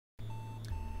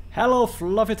Hello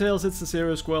Fluffy Tails, it's the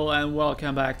Serious Squirrel and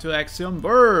welcome back to Axiom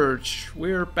Verge.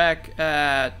 We're back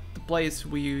at the place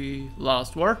we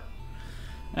last were.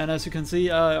 And as you can see,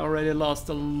 I already lost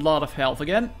a lot of health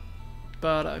again.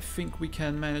 But I think we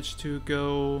can manage to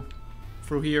go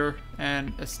through here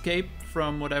and escape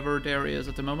from whatever there is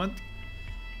at the moment.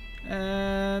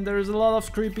 And there's a lot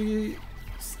of creepy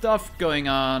stuff going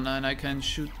on, and I can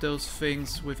shoot those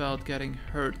things without getting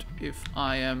hurt if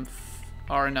I am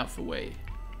far enough away.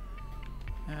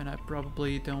 And I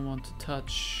probably don't want to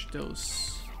touch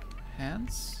those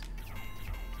hands.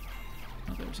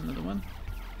 Oh, there's another one.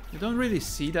 You don't really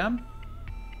see them.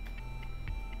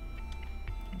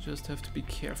 You just have to be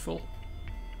careful.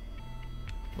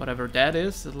 Whatever that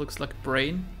is, it looks like a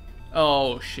brain.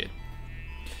 Oh shit.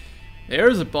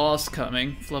 There's a boss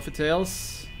coming, Fluffy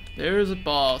Tails. There's a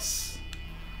boss.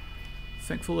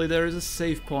 Thankfully there is a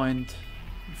save point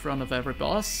in front of every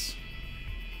boss.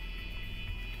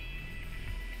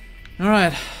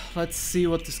 Alright, let's see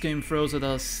what this game throws at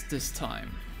us this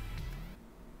time.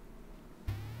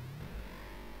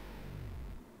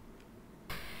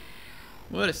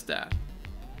 What is that?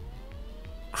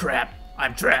 Crap,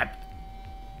 I'm trapped!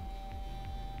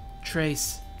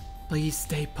 Trace, please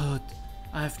stay put.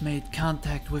 I've made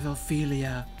contact with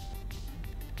Ophelia.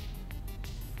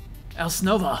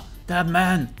 Elsnova, that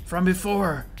man from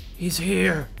before, he's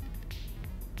here.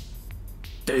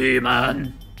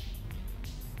 Demon!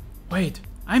 Wait,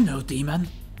 I'm no demon.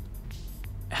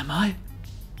 Am I?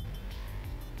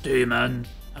 Demon,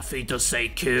 a fetus say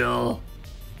kill.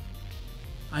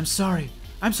 I'm sorry.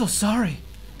 I'm so sorry.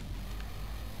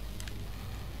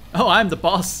 Oh, I'm the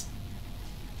boss.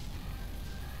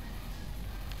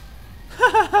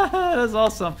 That's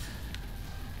awesome.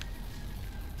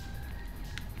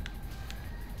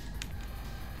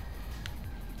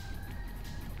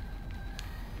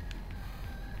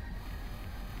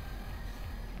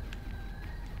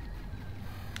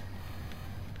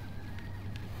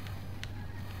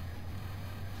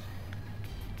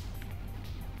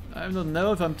 I don't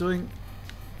know if I'm doing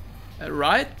it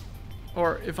right,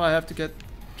 or if I have to get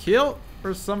killed,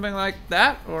 or something like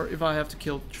that, or if I have to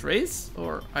kill Trace,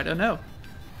 or I don't know.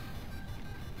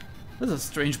 This is a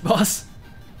strange boss.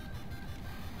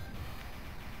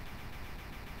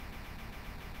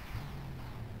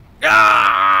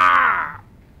 Ah!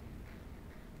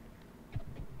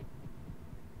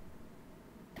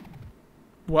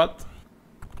 What?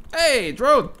 Hey,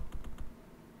 drone!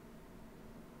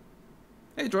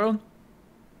 Hey drone,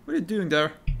 what are you doing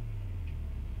there?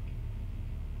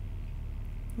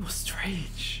 It was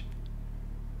strange.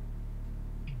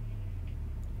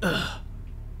 Ugh,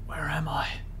 where am I?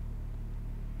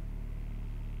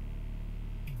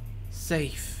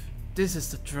 Safe. This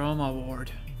is the trauma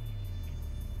ward.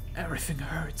 Everything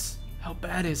hurts. How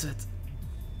bad is it?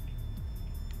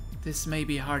 This may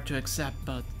be hard to accept,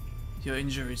 but your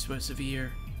injuries were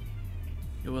severe.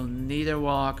 You will neither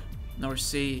walk nor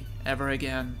see ever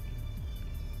again.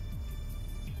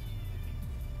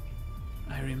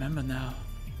 I remember now.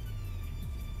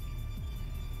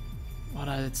 What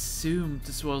I assumed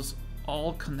this was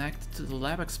all connected to the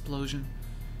lab explosion.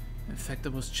 In fact,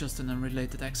 it was just an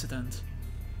unrelated accident.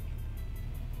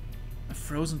 A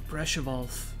frozen pressure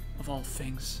valve, of all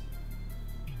things.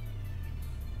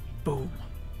 Boom.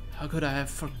 How could I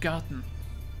have forgotten?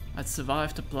 I'd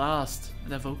survived the blast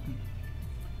at Avoken.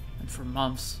 And for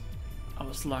months, I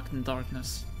was locked in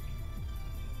darkness.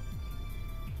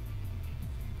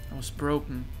 I was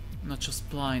broken, not just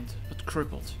blind, but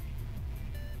crippled.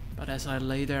 But as I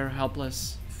lay there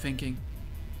helpless, thinking,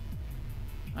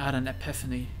 I had an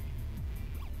epiphany.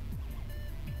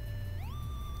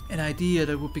 An idea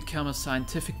that would become a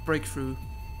scientific breakthrough.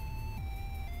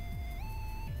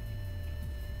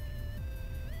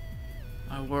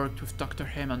 I worked with Dr.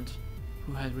 Hammond,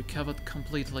 who had recovered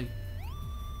completely.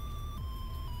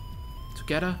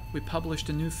 Together, we published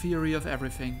a new theory of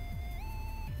everything.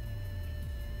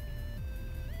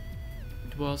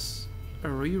 It was a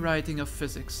rewriting of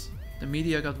physics. The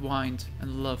media got wind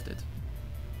and loved it.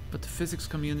 But the physics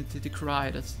community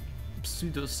decried it as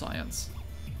pseudoscience.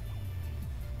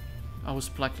 I was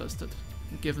blacklisted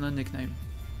and given a nickname.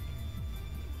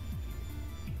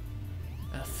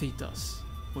 A fetus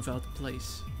without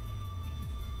place.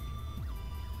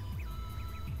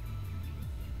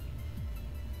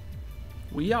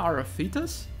 We are a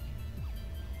fetus?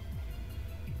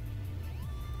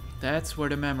 That's where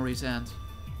the memories end.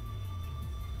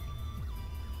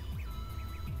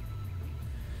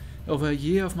 Over a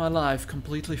year of my life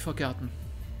completely forgotten.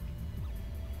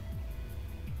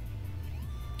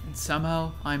 And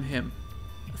somehow I'm him,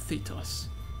 a fetus.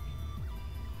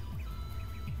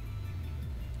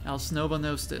 Else no one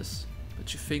knows this, but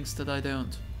she thinks that I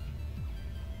don't.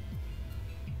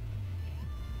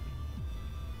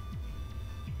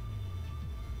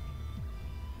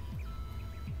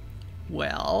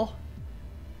 Well...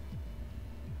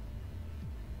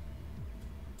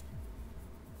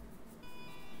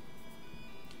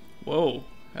 Whoa,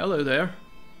 hello there.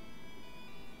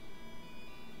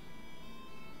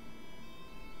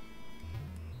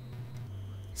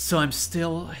 So I'm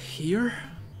still here?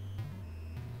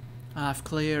 I've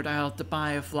cleared out the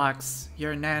bioflux.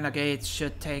 Your nanogates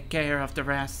should take care of the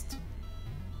rest.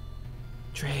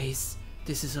 Trace,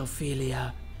 this is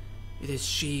Ophelia. It is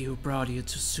she who brought you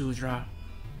to Sudra.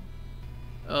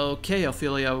 Okay,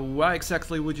 Ophelia, why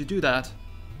exactly would you do that?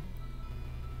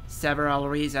 Several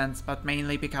reasons, but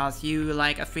mainly because you,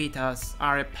 like a fetus,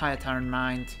 are a pattern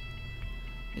mind.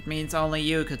 It means only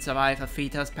you could survive a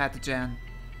fetus pathogen.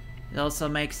 It also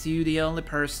makes you the only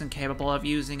person capable of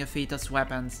using a fetus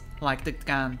weapons, like the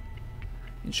gun.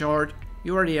 In short,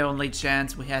 you are the only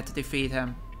chance we had to defeat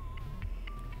him.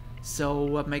 So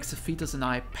what makes a fetus and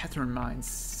I pattern minds?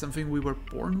 Something we were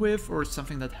born with or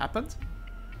something that happened?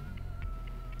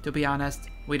 To be honest,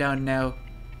 we don't know.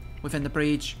 Within the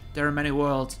breach, there are many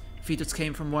worlds. Fetus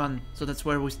came from one, so that's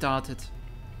where we started.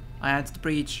 I entered the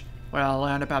breach, where I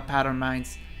learned about pattern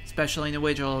minds, special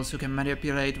individuals who can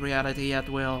manipulate reality at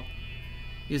will.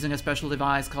 Using a special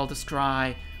device called the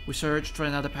Scry, we searched for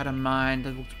another pattern mind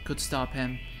that could stop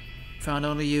him. Found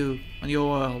only you, on your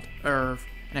world, Earth,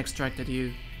 and extracted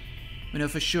you. We know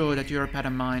for sure that you're a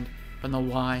pattern mind, but not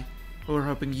why. We were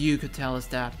hoping you could tell us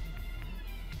that.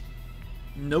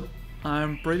 Nope,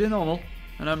 I'm pretty normal,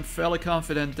 and I'm fairly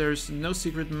confident there's no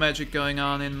secret magic going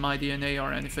on in my DNA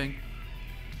or anything.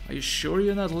 Are you sure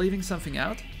you're not leaving something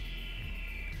out?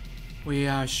 We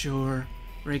are sure.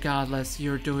 Regardless,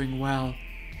 you're doing well.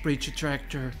 Breach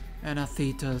Attractor and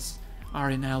Athetus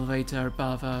are in elevator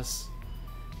above us.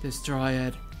 Destroy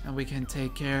it, and we can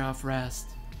take care of rest.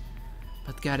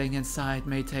 But getting inside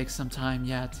may take some time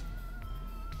yet.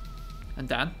 And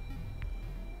then?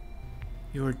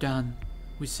 You're done.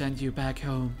 We send you back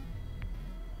home.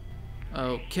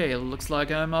 Okay, looks like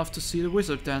I'm off to see the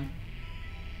wizard then.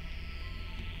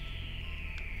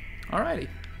 Alrighty.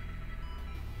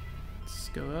 Let's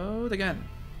go out again.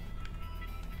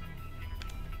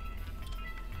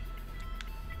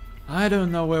 I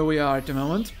don't know where we are at the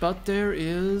moment, but there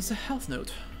is a health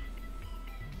note.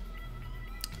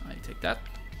 I take that.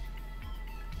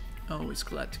 Always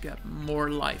glad to get more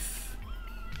life.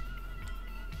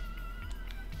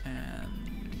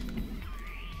 And...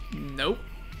 nope.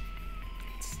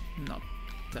 It's not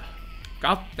the...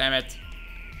 God damn it.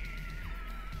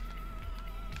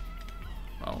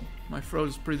 Well, my throat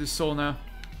is pretty sore now.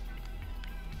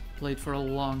 Played for a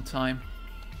long time.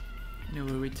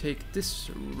 Anyway, we take this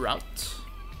route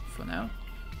for now.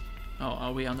 Oh,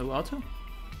 are we underwater?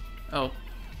 Oh.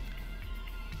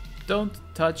 Don't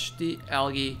touch the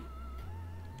algae.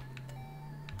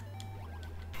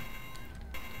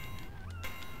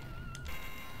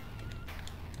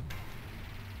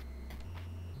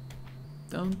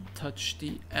 Don't touch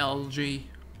the algae.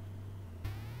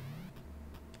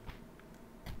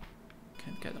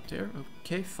 Can't get up there.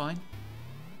 Okay, fine.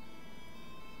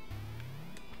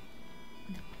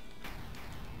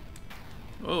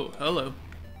 Oh, hello.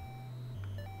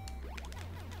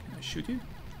 Can I shoot you?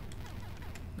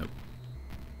 Nope.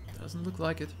 Doesn't look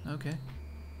like it. Okay.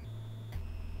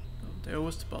 Oh, there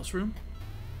was the boss room.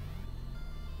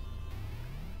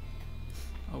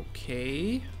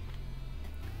 Okay.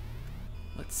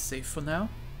 Let's save for now.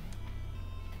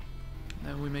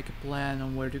 Then we make a plan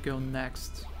on where to go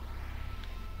next.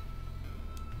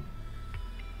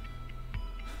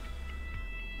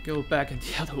 Go back and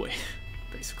the other way.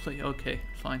 Basically, okay,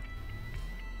 fine.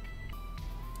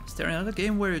 Is there another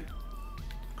game where you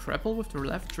grapple with the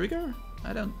left trigger?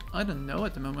 I don't know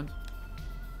at the moment.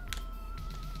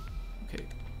 Okay,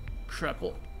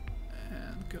 grapple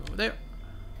and go there.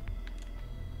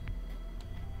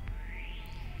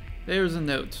 There's a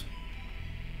note.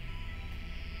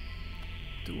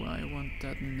 Do I want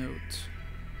that note?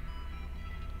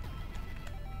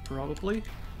 Probably,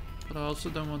 but I also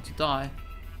don't want to die.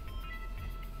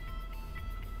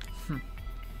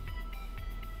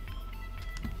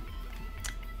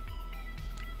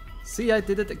 See, I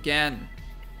did it again.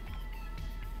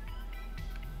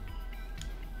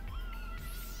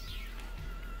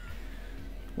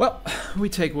 Well, we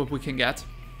take what we can get.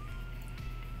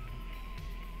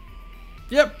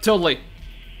 Yep, totally.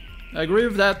 I agree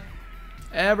with that.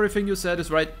 Everything you said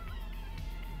is right.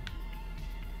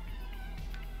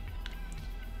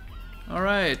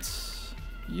 Alright.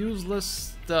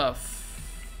 Useless stuff.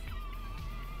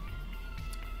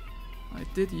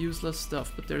 did useless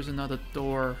stuff, but there's another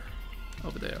door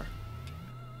over there.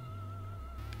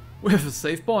 We have a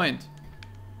save point.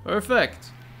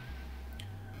 Perfect.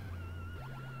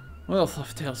 Well,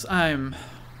 Fluffytails, I'm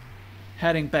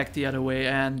heading back the other way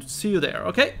and see you there,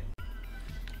 okay?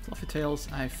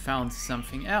 Fluffytails, I found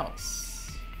something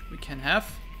else we can have.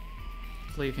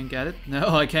 Hopefully you can get it. No,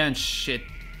 I can't. Shit.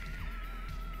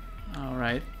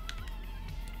 Alright.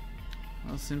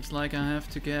 Well, seems like I have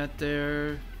to get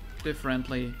there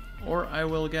differently. Or I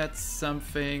will get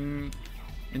something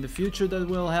in the future that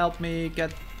will help me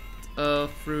get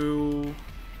through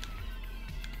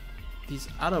these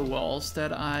other walls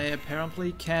that I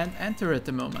apparently can't enter at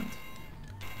the moment.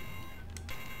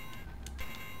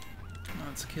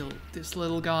 Let's kill this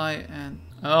little guy and...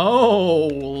 Oh,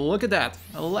 look at that!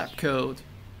 A lab coat.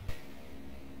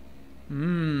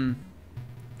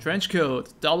 Trench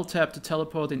coat. Double tap to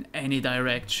teleport in any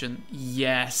direction.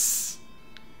 Yes!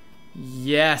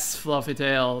 Yes,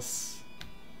 Fluffytails!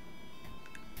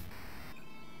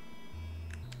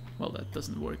 Well, that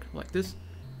doesn't work like this,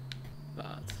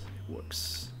 but it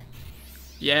works.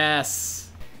 Yes!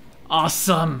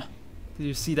 Awesome! Did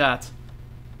you see that?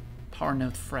 Power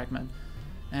node fragment.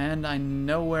 And I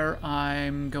know where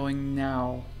I'm going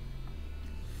now.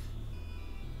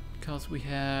 Because we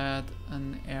had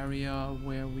an area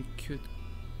where we could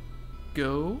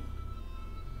go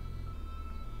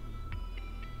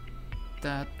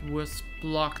that was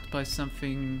blocked by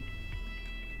something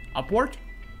upward.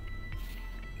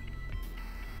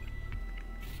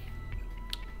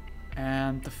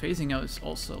 And the phasing out is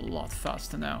also a lot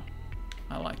faster now.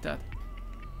 I like that.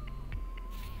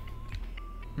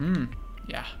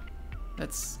 Yeah,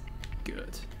 that's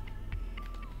good.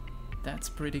 That's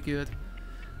pretty good.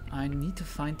 I need to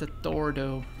find the door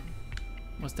though.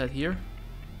 Was that here?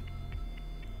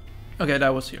 Okay,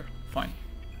 that was here. Fine.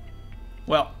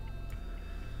 Well.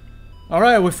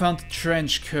 Alright, we found the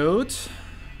trench coat.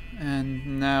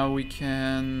 And now we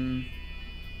can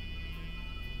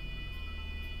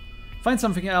find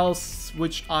something else,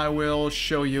 which I will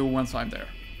show you once I'm there.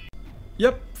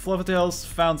 Yep, Fluffytails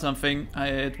found something.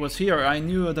 It was here. I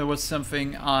knew there was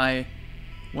something I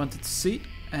wanted to see,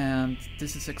 and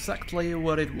this is exactly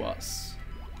what it was.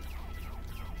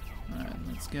 Alright,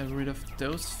 let's get rid of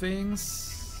those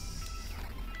things.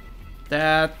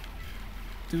 That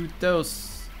do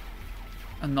those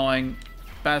annoying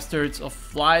bastards of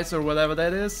flies or whatever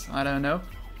that is. I don't know.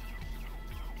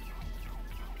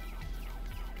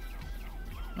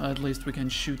 At least we can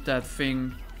shoot that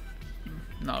thing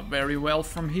not very well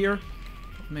from here.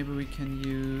 Maybe we can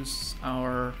use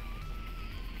our...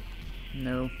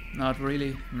 No, not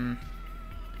really.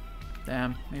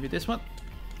 Damn, maybe this one?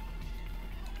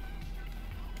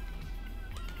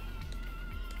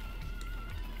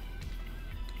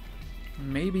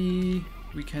 Maybe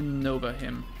we can Nova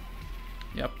him.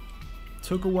 Yep.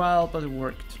 Took a while, but it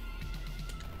worked.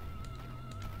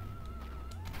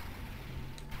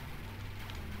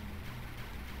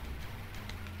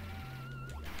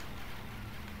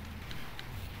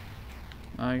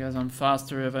 I guess I'm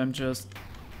faster if I'm just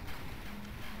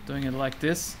doing it like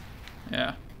this.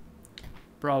 Yeah.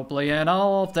 Probably. And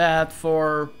all of that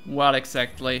for what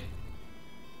exactly?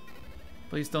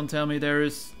 Please don't tell me there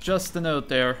is just a note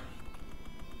there.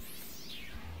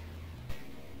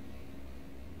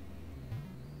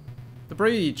 The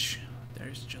breach.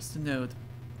 There's just a note.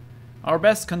 Our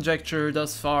best conjecture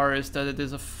thus far is that it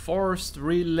is a forced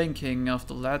relinking of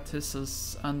the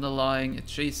lattice's underlying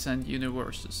adjacent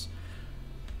universes.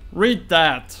 Read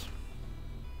that.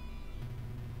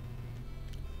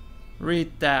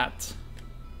 Read that.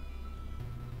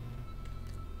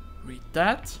 Read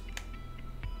that.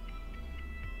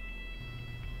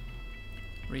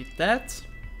 Read that.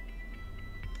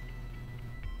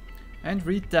 And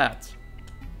read that.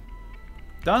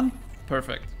 Done?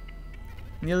 Perfect.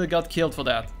 Nearly got killed for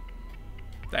that.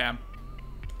 Damn.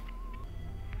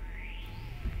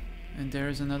 And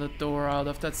there's another door out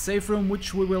of that safe room,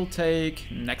 which we will take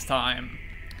next time.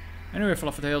 Anyway,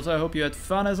 Fluffytails, I hope you had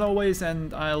fun as always,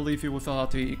 and I'll leave you with a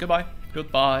hearty goodbye.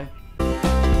 Goodbye.